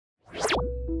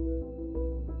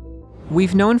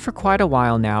We've known for quite a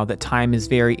while now that time is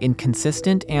very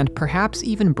inconsistent and perhaps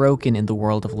even broken in the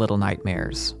world of Little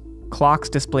Nightmares. Clocks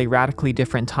display radically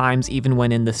different times even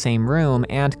when in the same room,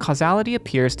 and causality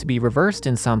appears to be reversed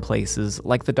in some places,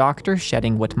 like the doctor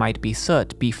shedding what might be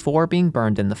soot before being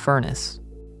burned in the furnace.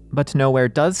 But Nowhere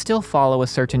does still follow a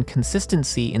certain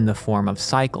consistency in the form of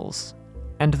cycles.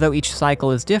 And though each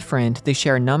cycle is different, they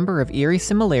share a number of eerie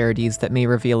similarities that may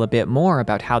reveal a bit more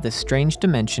about how this strange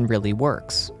dimension really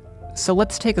works. So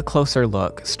let's take a closer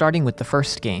look, starting with the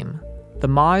first game. The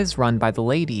Maw is run by the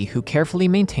lady who carefully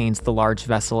maintains the large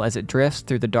vessel as it drifts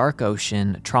through the dark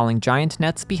ocean, trawling giant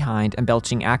nets behind and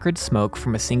belching acrid smoke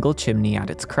from a single chimney at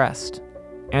its crest.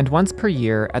 And once per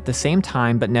year, at the same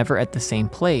time but never at the same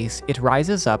place, it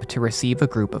rises up to receive a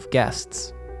group of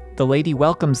guests. The lady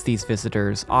welcomes these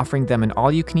visitors, offering them an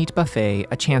all-you-can-eat buffet,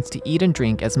 a chance to eat and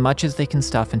drink as much as they can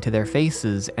stuff into their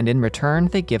faces, and in return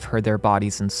they give her their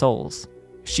bodies and souls.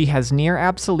 She has near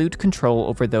absolute control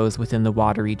over those within the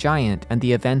watery giant, and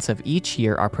the events of each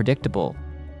year are predictable.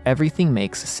 Everything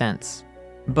makes sense.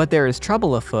 But there is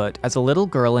trouble afoot, as a little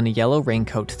girl in a yellow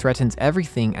raincoat threatens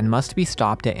everything and must be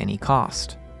stopped at any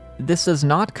cost. This does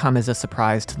not come as a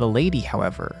surprise to the lady,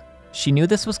 however. She knew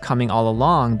this was coming all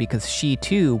along because she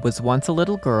too was once a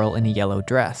little girl in a yellow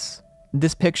dress.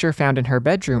 This picture found in her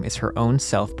bedroom is her own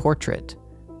self-portrait.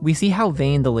 We see how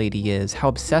vain the lady is, how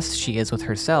obsessed she is with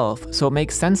herself, so it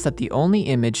makes sense that the only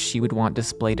image she would want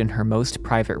displayed in her most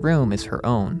private room is her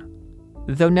own.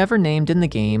 Though never named in the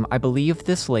game, I believe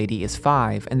this lady is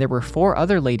 5, and there were 4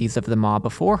 other ladies of the Maw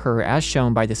before her, as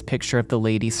shown by this picture of the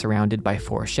lady surrounded by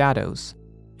 4 shadows.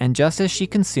 And just as she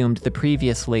consumed the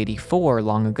previous lady 4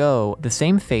 long ago, the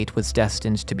same fate was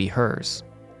destined to be hers.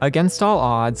 Against all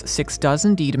odds, 6 does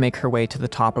indeed make her way to the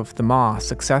top of the Maw,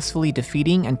 successfully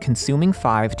defeating and consuming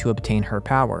 5 to obtain her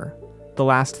power. The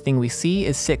last thing we see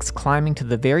is 6 climbing to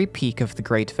the very peak of the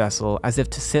great vessel as if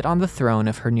to sit on the throne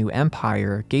of her new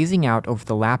empire, gazing out over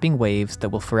the lapping waves that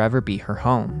will forever be her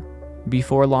home.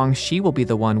 Before long, she will be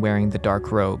the one wearing the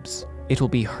dark robes. It will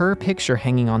be her picture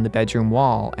hanging on the bedroom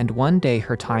wall, and one day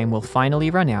her time will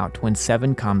finally run out when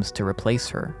 7 comes to replace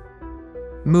her.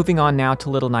 Moving on now to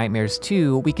Little Nightmares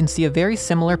 2, we can see a very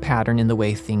similar pattern in the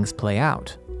way things play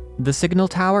out. The Signal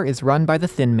Tower is run by the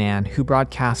Thin Man, who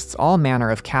broadcasts all manner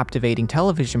of captivating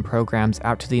television programs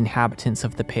out to the inhabitants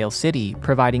of the Pale City,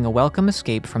 providing a welcome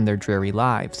escape from their dreary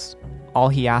lives. All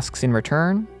he asks in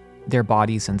return? Their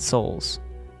bodies and souls.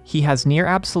 He has near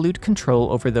absolute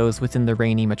control over those within the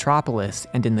rainy metropolis,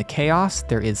 and in the chaos,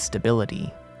 there is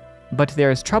stability. But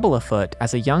there is trouble afoot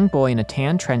as a young boy in a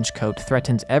tan trench coat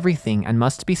threatens everything and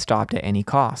must be stopped at any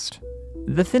cost.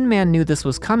 The Thin Man knew this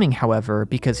was coming, however,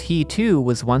 because he too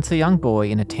was once a young boy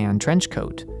in a tan trench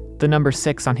coat. The number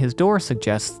 6 on his door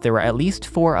suggests there were at least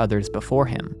 4 others before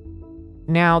him.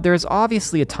 Now, there is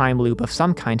obviously a time loop of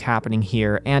some kind happening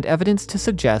here, and evidence to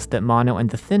suggest that Mono and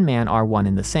the Thin Man are one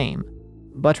and the same.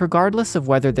 But regardless of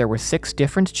whether there were 6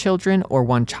 different children or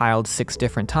one child 6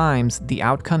 different times, the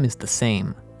outcome is the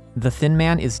same. The Thin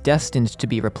Man is destined to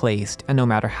be replaced, and no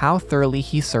matter how thoroughly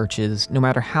he searches, no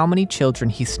matter how many children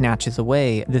he snatches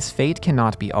away, this fate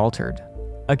cannot be altered.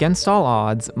 Against all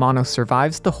odds, Mono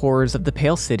survives the horrors of the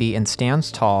Pale City and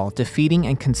stands tall, defeating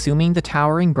and consuming the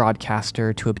towering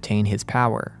broadcaster to obtain his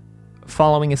power.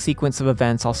 Following a sequence of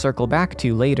events I'll circle back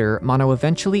to later, Mono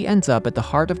eventually ends up at the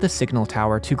heart of the Signal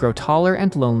Tower to grow taller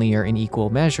and lonelier in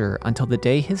equal measure until the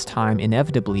day his time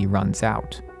inevitably runs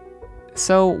out.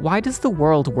 So, why does the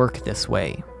world work this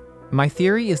way? My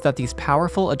theory is that these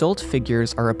powerful adult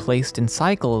figures are replaced in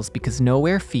cycles because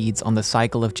Nowhere feeds on the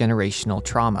cycle of generational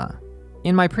trauma.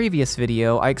 In my previous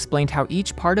video, I explained how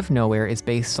each part of Nowhere is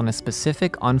based on a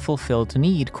specific unfulfilled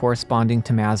need corresponding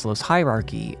to Maslow's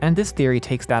hierarchy, and this theory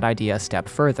takes that idea a step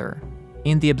further.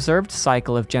 In the observed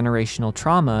cycle of generational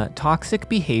trauma, toxic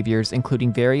behaviors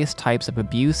including various types of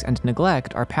abuse and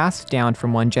neglect are passed down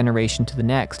from one generation to the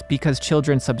next because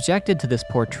children subjected to this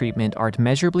poor treatment are at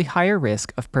measurably higher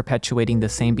risk of perpetuating the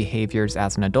same behaviors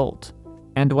as an adult.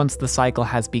 And once the cycle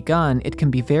has begun, it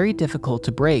can be very difficult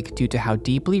to break due to how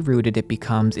deeply rooted it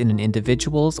becomes in an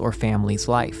individual's or family's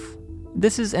life.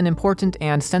 This is an important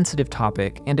and sensitive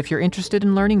topic, and if you're interested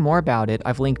in learning more about it,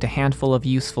 I've linked a handful of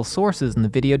useful sources in the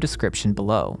video description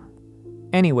below.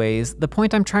 Anyways, the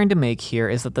point I'm trying to make here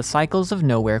is that the cycles of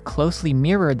Nowhere closely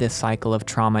mirror this cycle of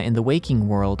trauma in the waking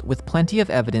world, with plenty of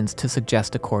evidence to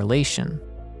suggest a correlation.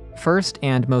 First,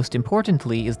 and most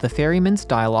importantly, is the ferryman's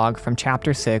dialogue from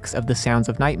Chapter 6 of the Sounds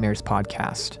of Nightmares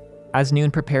podcast. As Noon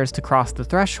prepares to cross the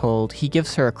threshold, he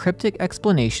gives her a cryptic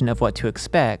explanation of what to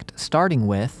expect, starting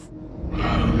with,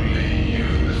 "Only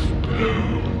youth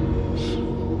blooms,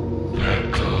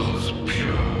 petals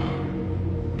pure,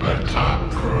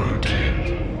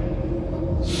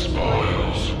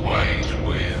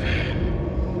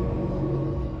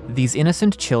 These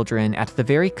innocent children, at the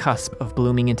very cusp of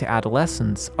blooming into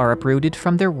adolescence, are uprooted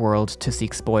from their world to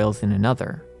seek spoils in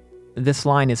another. This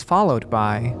line is followed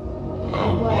by,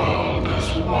 "A world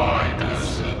as wide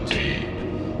as the deep,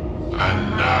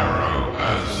 and narrow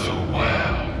as the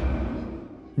well."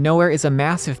 Nowhere is a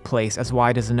massive place as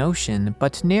wide as an ocean,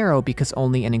 but narrow because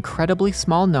only an incredibly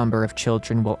small number of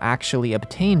children will actually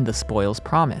obtain the spoils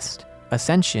promised,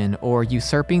 ascension, or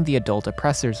usurping the adult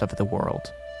oppressors of the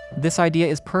world. This idea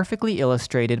is perfectly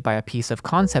illustrated by a piece of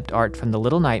concept art from the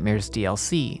Little Nightmares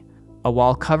DLC, a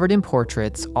wall covered in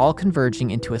portraits, all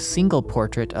converging into a single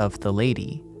portrait of the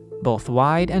lady, both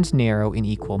wide and narrow in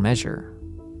equal measure.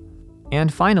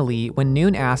 And finally, when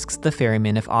Noon asks the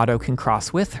ferryman if Otto can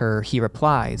cross with her, he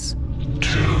replies,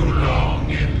 "Too long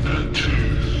in the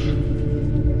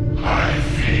tooth. I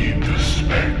feed the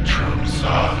spectrum's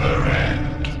other end."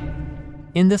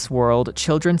 In this world,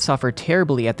 children suffer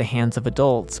terribly at the hands of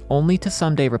adults, only to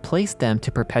someday replace them to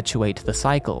perpetuate the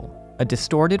cycle, a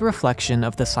distorted reflection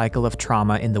of the cycle of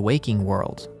trauma in the waking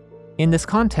world. In this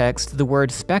context, the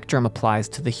word spectrum applies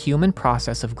to the human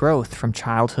process of growth from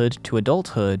childhood to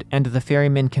adulthood, and the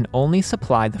ferryman can only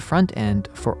supply the front end,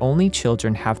 for only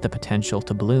children have the potential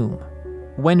to bloom.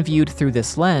 When viewed through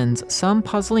this lens, some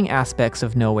puzzling aspects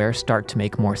of Nowhere start to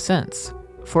make more sense.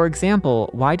 For example,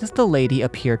 why does the lady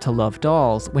appear to love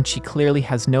dolls when she clearly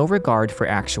has no regard for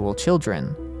actual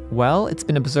children? Well, it's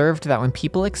been observed that when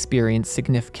people experience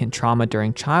significant trauma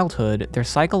during childhood, their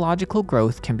psychological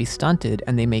growth can be stunted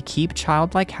and they may keep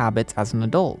childlike habits as an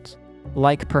adult,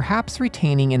 like perhaps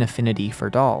retaining an affinity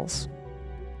for dolls.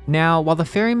 Now, while the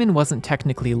ferryman wasn't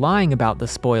technically lying about the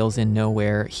spoils in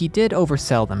Nowhere, he did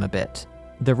oversell them a bit.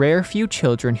 The rare few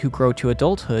children who grow to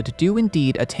adulthood do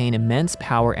indeed attain immense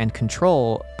power and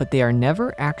control, but they are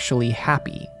never actually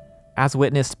happy. As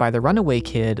witnessed by the runaway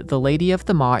kid, the Lady of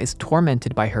the Maw is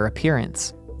tormented by her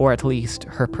appearance, or at least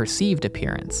her perceived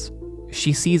appearance.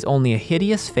 She sees only a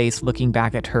hideous face looking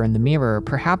back at her in the mirror,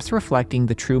 perhaps reflecting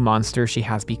the true monster she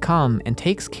has become, and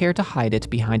takes care to hide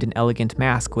it behind an elegant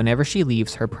mask whenever she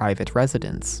leaves her private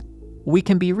residence. We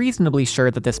can be reasonably sure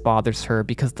that this bothers her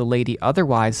because the lady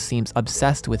otherwise seems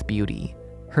obsessed with beauty.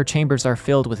 Her chambers are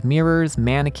filled with mirrors,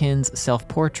 mannequins,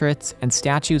 self-portraits, and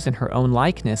statues in her own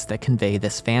likeness that convey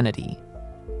this vanity.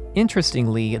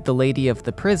 Interestingly, the lady of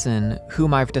the prison,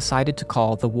 whom I've decided to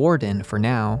call the warden for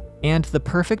now, and the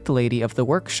perfect lady of the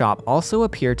workshop also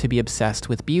appear to be obsessed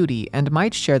with beauty and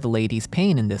might share the lady's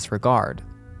pain in this regard.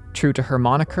 True to her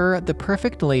moniker, the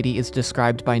perfect lady is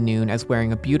described by Noon as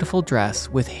wearing a beautiful dress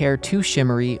with hair too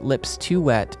shimmery, lips too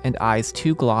wet, and eyes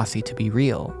too glossy to be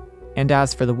real. And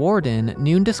as for the warden,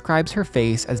 Noon describes her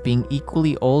face as being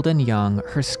equally old and young,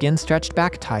 her skin stretched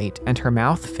back tight, and her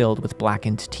mouth filled with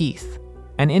blackened teeth.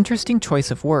 An interesting choice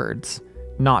of words.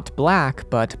 Not black,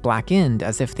 but blackened,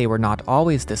 as if they were not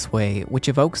always this way, which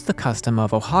evokes the custom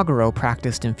of ohaguro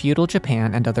practiced in feudal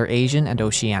Japan and other Asian and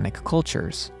Oceanic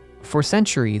cultures. For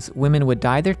centuries, women would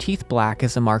dye their teeth black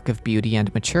as a mark of beauty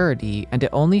and maturity, and it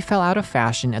only fell out of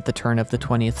fashion at the turn of the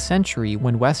 20th century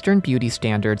when Western beauty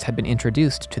standards had been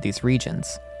introduced to these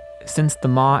regions. Since the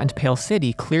Maw and Pale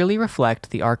City clearly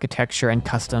reflect the architecture and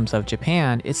customs of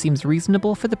Japan, it seems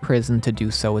reasonable for the prison to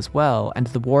do so as well, and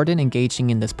the warden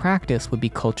engaging in this practice would be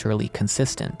culturally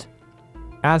consistent.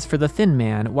 As for the Thin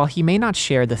Man, while he may not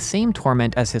share the same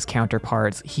torment as his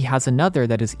counterparts, he has another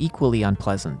that is equally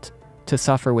unpleasant: to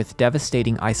suffer with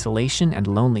devastating isolation and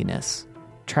loneliness,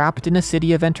 trapped in a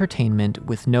city of entertainment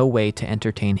with no way to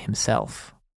entertain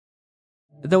himself.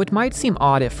 Though it might seem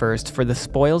odd at first for the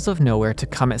spoils of Nowhere to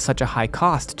come at such a high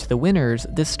cost to the winners,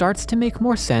 this starts to make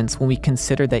more sense when we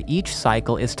consider that each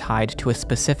cycle is tied to a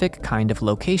specific kind of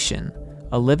location,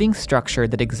 a living structure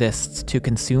that exists to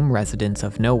consume residents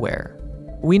of Nowhere.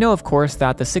 We know, of course,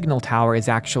 that the Signal Tower is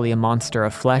actually a monster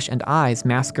of flesh and eyes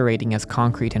masquerading as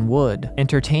concrete and wood,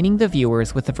 entertaining the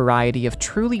viewers with a variety of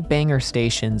truly banger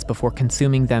stations before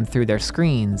consuming them through their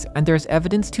screens, and there's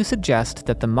evidence to suggest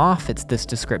that the Maw fits this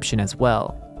description as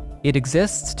well. It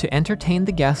exists to entertain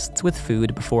the guests with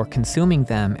food before consuming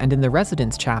them, and in the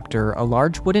Residence chapter, a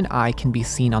large wooden eye can be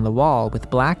seen on the wall with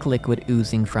black liquid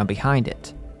oozing from behind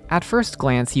it. At first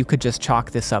glance, you could just chalk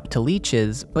this up to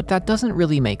leeches, but that doesn't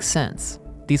really make sense.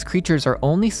 These creatures are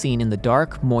only seen in the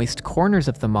dark, moist corners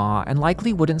of the Maw and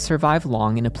likely wouldn't survive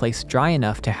long in a place dry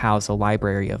enough to house a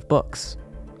library of books.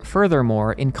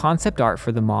 Furthermore, in concept art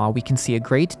for the Maw, we can see a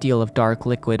great deal of dark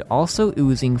liquid also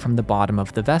oozing from the bottom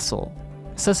of the vessel.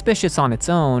 Suspicious on its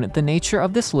own, the nature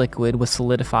of this liquid was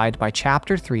solidified by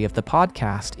Chapter 3 of the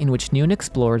podcast, in which Noon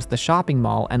explores the shopping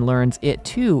mall and learns it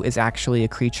too is actually a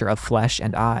creature of flesh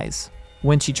and eyes.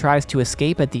 When she tries to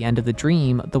escape at the end of the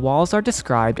dream, the walls are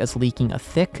described as leaking a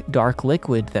thick, dark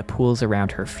liquid that pools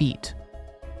around her feet.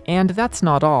 And that's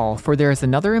not all, for there is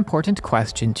another important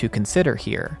question to consider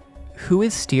here. Who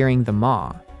is steering the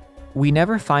Maw? We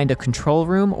never find a control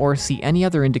room or see any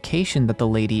other indication that the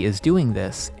lady is doing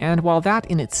this, and while that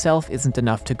in itself isn't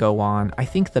enough to go on, I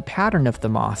think the pattern of the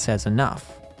Maw says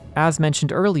enough. As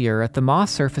mentioned earlier, the Maw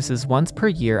surfaces once per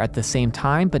year at the same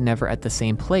time but never at the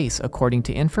same place according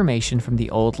to information from the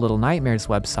Old Little Nightmares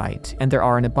website, and there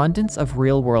are an abundance of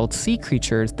real-world sea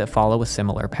creatures that follow a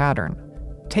similar pattern.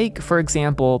 Take, for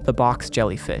example, the box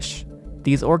jellyfish.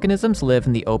 These organisms live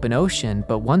in the open ocean,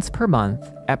 but once per month,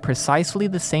 at precisely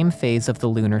the same phase of the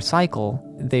lunar cycle,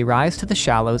 they rise to the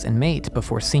shallows and mate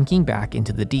before sinking back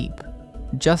into the deep.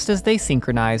 Just as they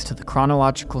synchronize to the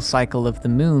chronological cycle of the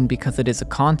moon because it is a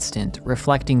constant,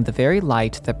 reflecting the very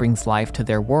light that brings life to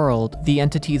their world, the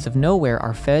entities of nowhere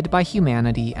are fed by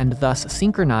humanity and thus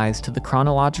synchronized to the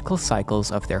chronological cycles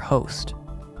of their host.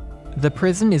 The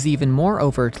prison is even more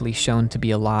overtly shown to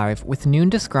be alive, with Noon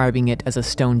describing it as a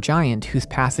stone giant whose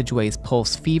passageways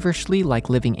pulse feverishly like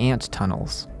living ant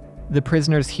tunnels. The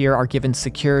prisoners here are given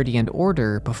security and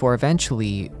order before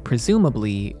eventually,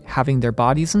 presumably, having their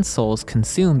bodies and souls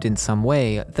consumed in some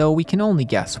way, though we can only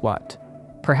guess what.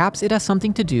 Perhaps it has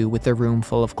something to do with the room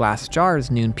full of glass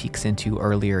jars Noon peeks into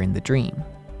earlier in the dream.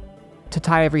 To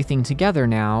tie everything together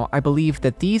now, I believe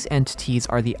that these entities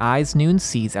are the eyes Noon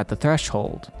sees at the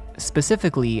threshold,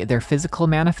 specifically their physical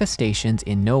manifestations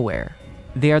in nowhere.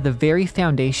 They are the very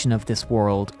foundation of this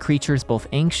world, creatures both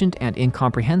ancient and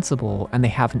incomprehensible, and they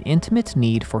have an intimate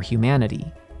need for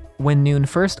humanity. When Noon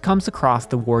first comes across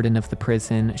the warden of the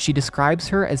prison, she describes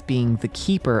her as being the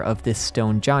keeper of this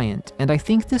stone giant, and I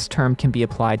think this term can be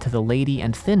applied to the lady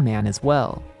and Thin Man as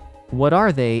well. What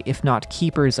are they if not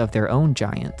keepers of their own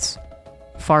giants?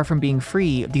 Far from being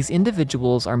free, these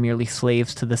individuals are merely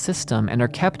slaves to the system and are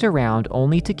kept around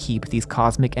only to keep these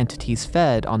cosmic entities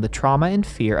fed on the trauma and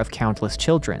fear of countless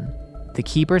children. The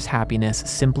keeper's happiness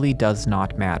simply does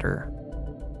not matter.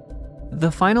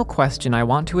 The final question I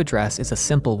want to address is a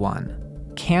simple one.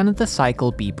 Can the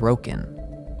cycle be broken?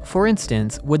 For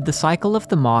instance, would the cycle of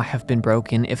the Maw have been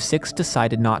broken if Six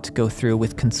decided not to go through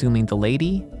with consuming the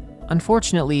lady?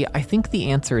 Unfortunately, I think the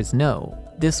answer is no.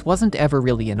 This wasn't ever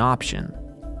really an option.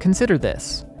 Consider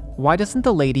this. Why doesn't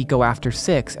the lady go after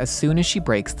Six as soon as she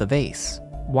breaks the vase?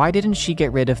 Why didn't she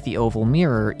get rid of the oval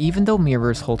mirror even though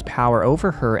mirrors hold power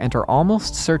over her and are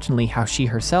almost certainly how she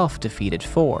herself defeated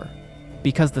 4?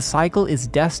 Because the cycle is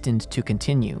destined to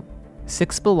continue.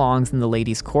 Six belongs in the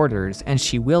lady's quarters and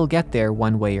she will get there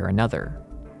one way or another.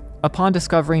 Upon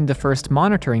discovering the first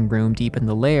monitoring room deep in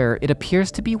the lair, it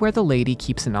appears to be where the lady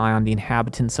keeps an eye on the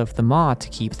inhabitants of the Maw to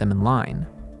keep them in line.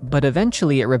 But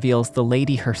eventually it reveals the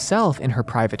lady herself in her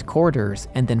private quarters,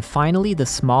 and then finally the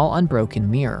small unbroken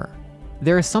mirror.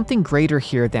 There is something greater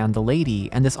here than the lady,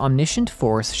 and this omniscient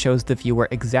force shows the viewer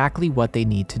exactly what they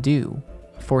need to do.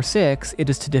 For Six, it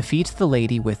is to defeat the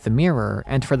lady with the mirror,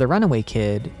 and for the runaway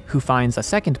kid, who finds a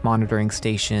second monitoring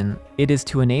station, it is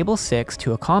to enable Six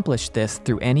to accomplish this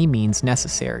through any means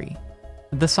necessary.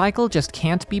 The cycle just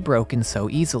can't be broken so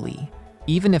easily.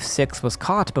 Even if Six was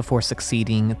caught before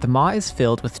succeeding, the Maw is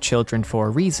filled with children for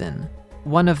a reason.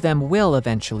 One of them will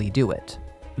eventually do it.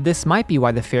 This might be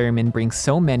why the ferryman brings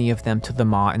so many of them to the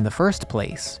Maw in the first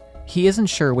place. He isn't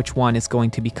sure which one is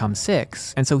going to become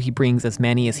Six, and so he brings as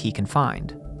many as he can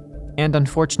find. And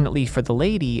unfortunately for the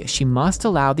lady, she must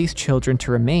allow these children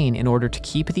to remain in order to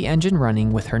keep the engine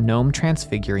running with her gnome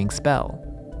transfiguring spell.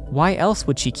 Why else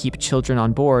would she keep children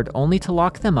on board only to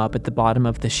lock them up at the bottom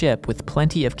of the ship with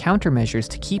plenty of countermeasures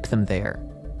to keep them there?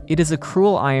 It is a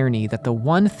cruel irony that the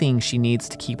one thing she needs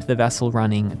to keep the vessel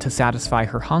running to satisfy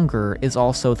her hunger is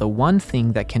also the one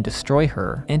thing that can destroy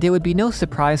her, and it would be no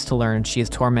surprise to learn she is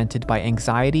tormented by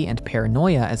anxiety and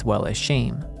paranoia as well as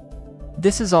shame.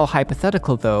 This is all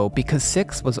hypothetical though, because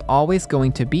Six was always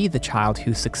going to be the child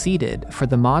who succeeded, for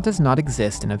the Maw does not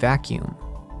exist in a vacuum.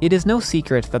 It is no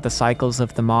secret that the cycles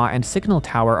of the Maw and Signal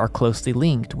Tower are closely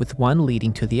linked, with one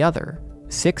leading to the other.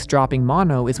 Six dropping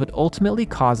mono is what ultimately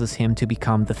causes him to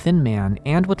become the Thin Man,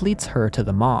 and what leads her to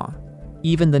the Maw.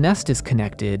 Even the nest is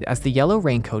connected, as the yellow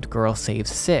raincoat girl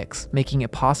saves Six, making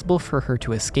it possible for her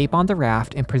to escape on the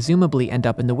raft and presumably end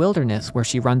up in the wilderness where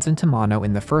she runs into Mono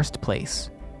in the first place.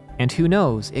 And who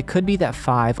knows, it could be that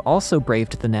 5 also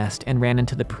braved the nest and ran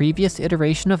into the previous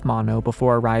iteration of Mono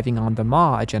before arriving on the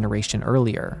Maw a generation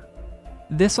earlier.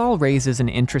 This all raises an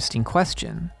interesting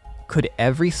question. Could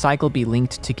every cycle be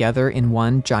linked together in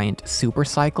one giant super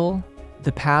cycle?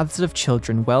 The paths of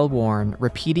children well worn,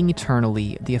 repeating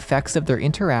eternally, the effects of their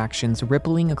interactions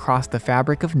rippling across the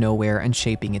fabric of nowhere and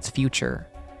shaping its future.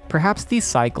 Perhaps these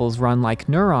cycles run like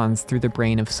neurons through the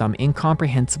brain of some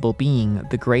incomprehensible being,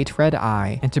 the Great Red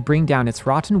Eye, and to bring down its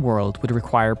rotten world would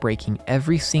require breaking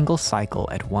every single cycle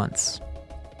at once.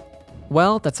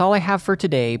 Well, that's all I have for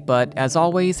today, but as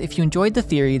always, if you enjoyed the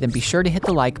theory, then be sure to hit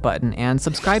the like button and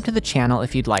subscribe to the channel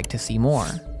if you'd like to see more.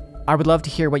 I would love to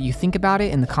hear what you think about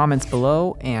it in the comments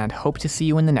below, and hope to see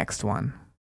you in the next one.